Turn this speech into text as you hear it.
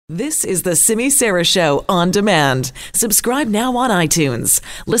This is the Simi Sara Show on demand. Subscribe now on iTunes.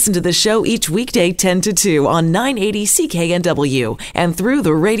 Listen to the show each weekday 10 to 2 on 980 CKNW and through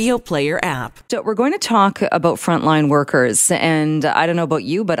the Radio Player app. So we're going to talk about frontline workers. And I don't know about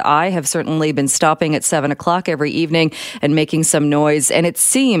you, but I have certainly been stopping at 7 o'clock every evening and making some noise. And it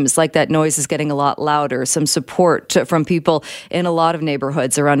seems like that noise is getting a lot louder. Some support from people in a lot of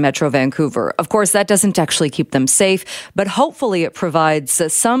neighborhoods around Metro Vancouver. Of course, that doesn't actually keep them safe, but hopefully it provides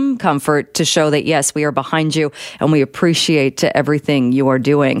some comfort to show that, yes, we are behind you and we appreciate everything you are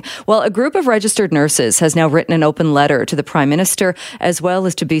doing. Well, a group of registered nurses has now written an open letter to the Prime Minister as well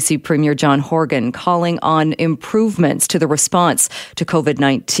as to BC Premier John Horgan calling on improvements to the response to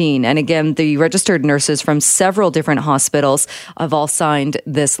COVID-19. And again, the registered nurses from several different hospitals have all signed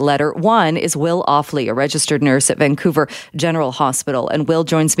this letter. One is Will Offley, a registered nurse at Vancouver General Hospital. And Will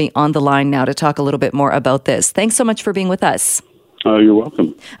joins me on the line now to talk a little bit more about this. Thanks so much for being with us. You're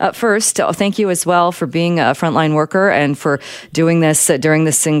welcome. First, thank you as well for being a frontline worker and for doing this during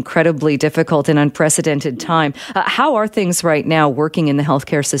this incredibly difficult and unprecedented time. How are things right now working in the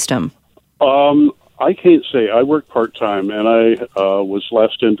healthcare system? I can't say. I work part-time, and I was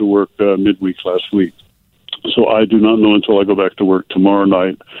last into work midweek last week. So I do not know until I go back to work tomorrow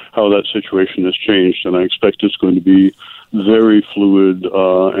night how that situation has changed, and I expect it's going to be very fluid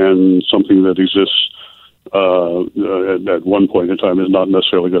and something that exists at one point in time is not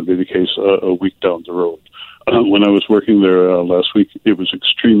necessarily going to be the case a week down the road. When I was working there last week, it was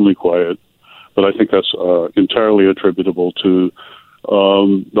extremely quiet, but I think that's entirely attributable to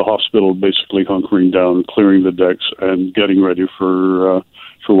the hospital basically hunkering down, clearing the decks, and getting ready for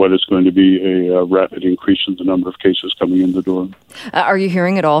what is going to be a rapid increase in the number of cases coming in the door. Are you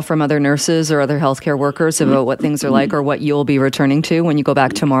hearing at all from other nurses or other healthcare workers about what things are like or what you'll be returning to when you go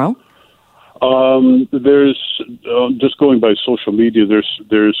back tomorrow? There's just going by social media.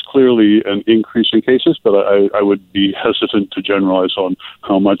 There's clearly an increase in cases, but I would be hesitant to generalize on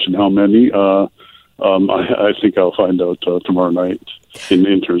how much and how many. I think I'll find out tomorrow night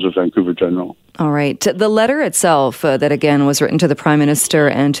in terms of Vancouver General. All right. The letter itself that, again, was written to the Prime Minister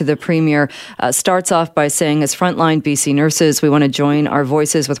and to the Premier starts off by saying, as frontline BC nurses, we want to join our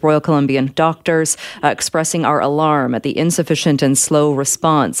voices with Royal Columbian doctors, expressing our alarm at the insufficient and slow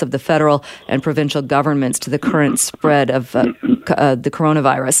response of the federal and provincial governments to the current spread of the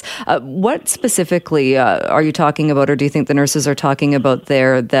coronavirus. What specifically are you talking about, or do you think the nurses are talking about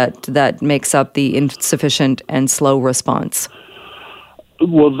there that makes up the insufficient and slow response?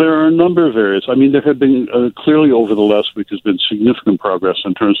 Well, there are a number of areas. I mean, there have been clearly over the last week has been significant progress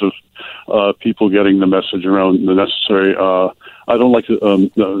in terms of people getting the message around the necessary. I don't like the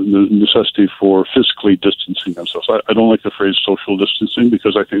necessity for physically distancing themselves. I don't like the phrase social distancing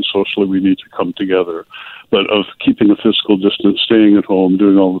because I think socially we need to come together. But of keeping a physical distance, staying at home,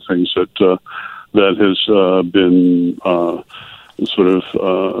 doing all the things that has been sort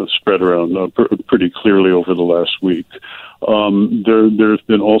of spread around pretty clearly over the last week. There's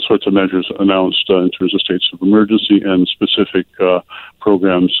been all sorts of measures announced in terms of states of emergency and specific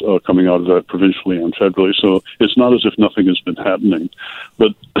programs coming out of that provincially and federally. So it's not as if nothing has been happening.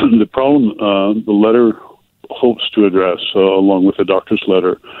 But the problem the letter hopes to address, along with the doctor's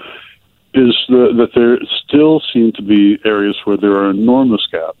letter, is that there still seem to be areas where there are enormous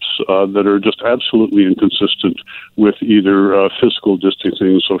gaps that are just absolutely inconsistent with either physical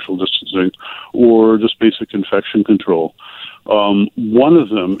distancing, social distancing, or just basic infection control. One of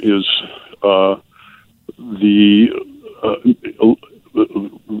them is the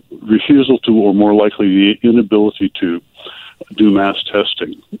refusal to, or more likely the inability to, do mass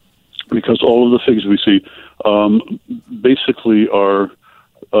testing, because all of the things we see basically are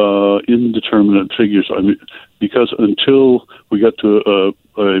indeterminate figures. I mean, because until we get to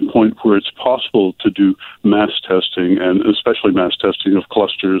a point where it's possible to do mass testing, and especially mass testing of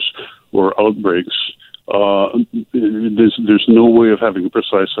clusters or outbreaks, there's no way of having a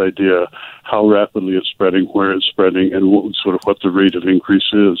precise idea how rapidly it's spreading, where it's spreading, and what the rate of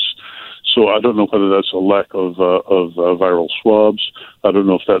increase is. So I don't know whether that's a lack of viral swabs. I don't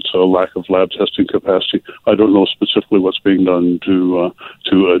know if that's a lack of lab testing capacity. I don't know specifically what's being done to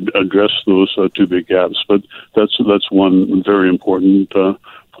address those two big gaps. But that's one very important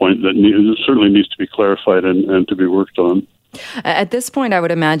point that certainly needs to be clarified and to be worked on. At this point, I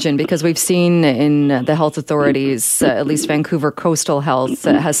would imagine, because we've seen in the health authorities, at least Vancouver Coastal Health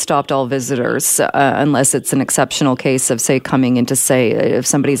has stopped all visitors unless it's an exceptional case of, say, coming into, say, if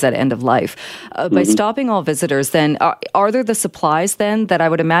somebody's at end of life. By stopping all visitors, then, are there the supplies, then, that I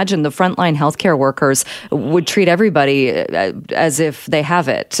would imagine the frontline healthcare workers would treat everybody as if they have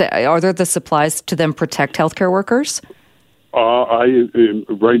it? Are there the supplies to then protect healthcare workers?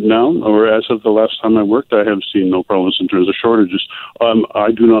 Right now, or as of the last time I worked, I have seen no problems in terms of shortages.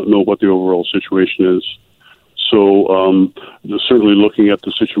 I do not know what the overall situation is. So certainly looking at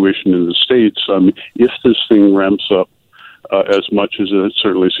the situation in the States, if this thing ramps up as much as it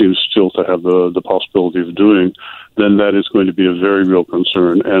certainly seems still to have the possibility of doing, then that is going to be a very real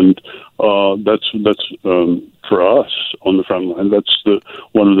concern. And that's for us on the front line, that's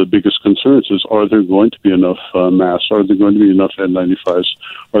one of the biggest concerns is, are there going to be enough masks? Are there going to be enough N95s?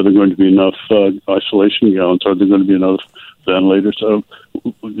 Are there going to be enough isolation gowns? Are there going to be enough ventilators?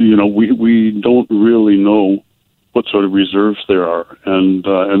 We don't really know what sort of reserves there are, and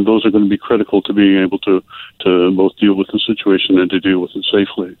those are going to be critical to being able to both deal with the situation and to deal with it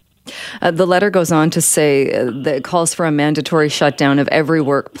safely. The letter goes on to say that it calls for a mandatory shutdown of every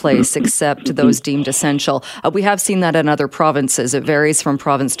workplace except those deemed essential. We have seen that in other provinces. It varies from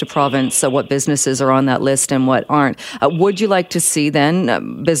province to province what businesses are on that list and what aren't. Would you like to see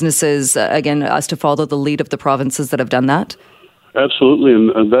then businesses, again, us to follow the lead of the provinces that have done that? Absolutely,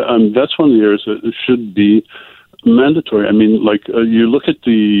 and that's one of the areas that should be mandatory. I mean, you look at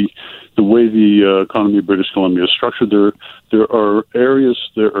the way the economy of British Columbia is structured. There are areas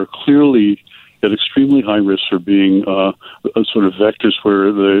that are clearly at extremely high risk for being sort of vectors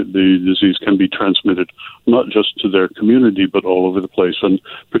where the disease can be transmitted, not just to their community, but all over the place, and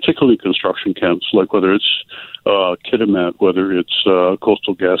particularly construction camps, like whether it's Kitimat, whether it's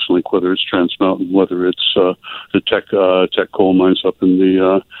Coastal GasLink, whether it's Trans Mountain, whether it's the Teck coal mines up in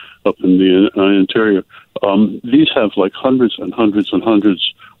the interior. These have hundreds and hundreds and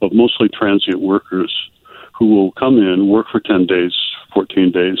hundreds of mostly transient workers who will come in, work for 10 days,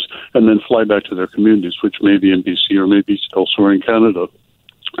 14 days, and then fly back to their communities, which may be in BC or maybe elsewhere in Canada.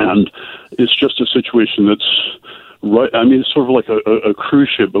 And it's just a situation that's right. I mean, it's sort of like a cruise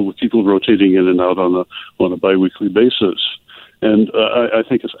ship, but with people rotating in and out on a biweekly basis. And I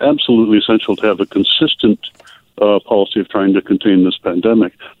think it's absolutely essential to have a consistent policy of trying to contain this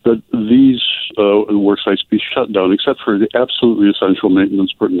pandemic, that these work sites be shut down, except for the absolutely essential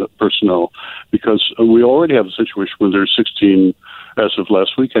maintenance personnel, because we already have a situation where there's 16, as of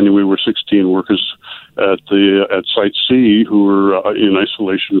last week anyway, were 16 workers at Site C who were in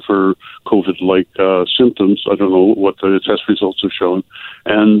isolation for COVID-like symptoms. I don't know what the test results have shown,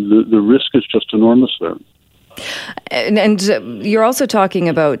 and the risk is just enormous there. And you're also talking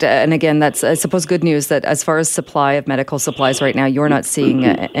about, and again, that's, I suppose, good news that as far as supply of medical supplies right now, you're not seeing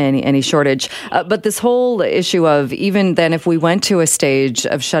any shortage. But this whole issue of, even then, if we went to a stage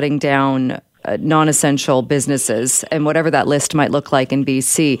of shutting down non-essential businesses and whatever that list might look like in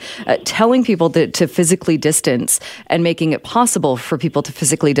BC, telling people to physically distance and making it possible for people to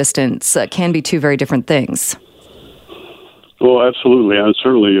physically distance can be two very different things. Well, absolutely. And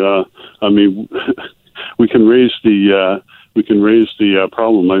certainly, we can raise the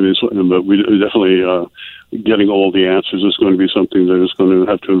problem. I mean, but we definitely getting all the answers is going to be something that is going to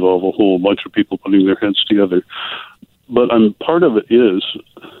have to involve a whole bunch of people putting their heads together. But part of it is,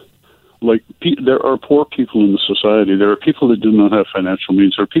 there are poor people in the society. There are people that do not have financial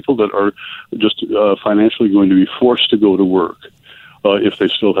means. There are people that are just financially going to be forced to go to work if they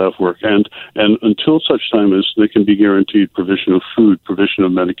still have work. And until such time as they can be guaranteed provision of food, provision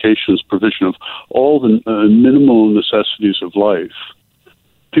of medications, provision of all the minimal necessities of life,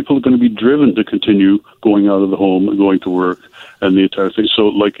 people are going to be driven to continue going out of the home and going to work and the entire thing.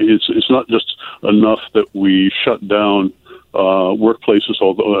 So, it's not just enough that we shut down workplaces,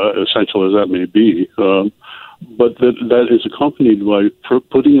 although essential as that may be, but that is accompanied by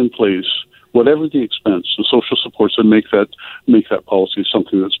putting in place, whatever the expense, the social supports that make that policy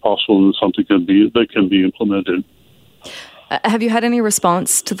something that's possible and something that can be implemented. Have you had any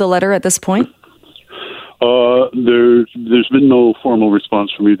response to the letter at this point? There's been no formal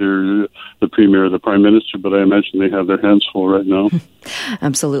response from either the Premier or the Prime Minister, but I imagine they have their hands full right now.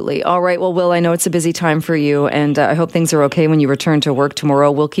 Absolutely. All right. Well, Will, I know it's a busy time for you, and I hope things are okay when you return to work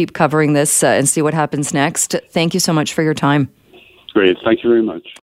tomorrow. We'll keep covering this and see what happens next. Thank you so much for your time. Great. Thank you very much.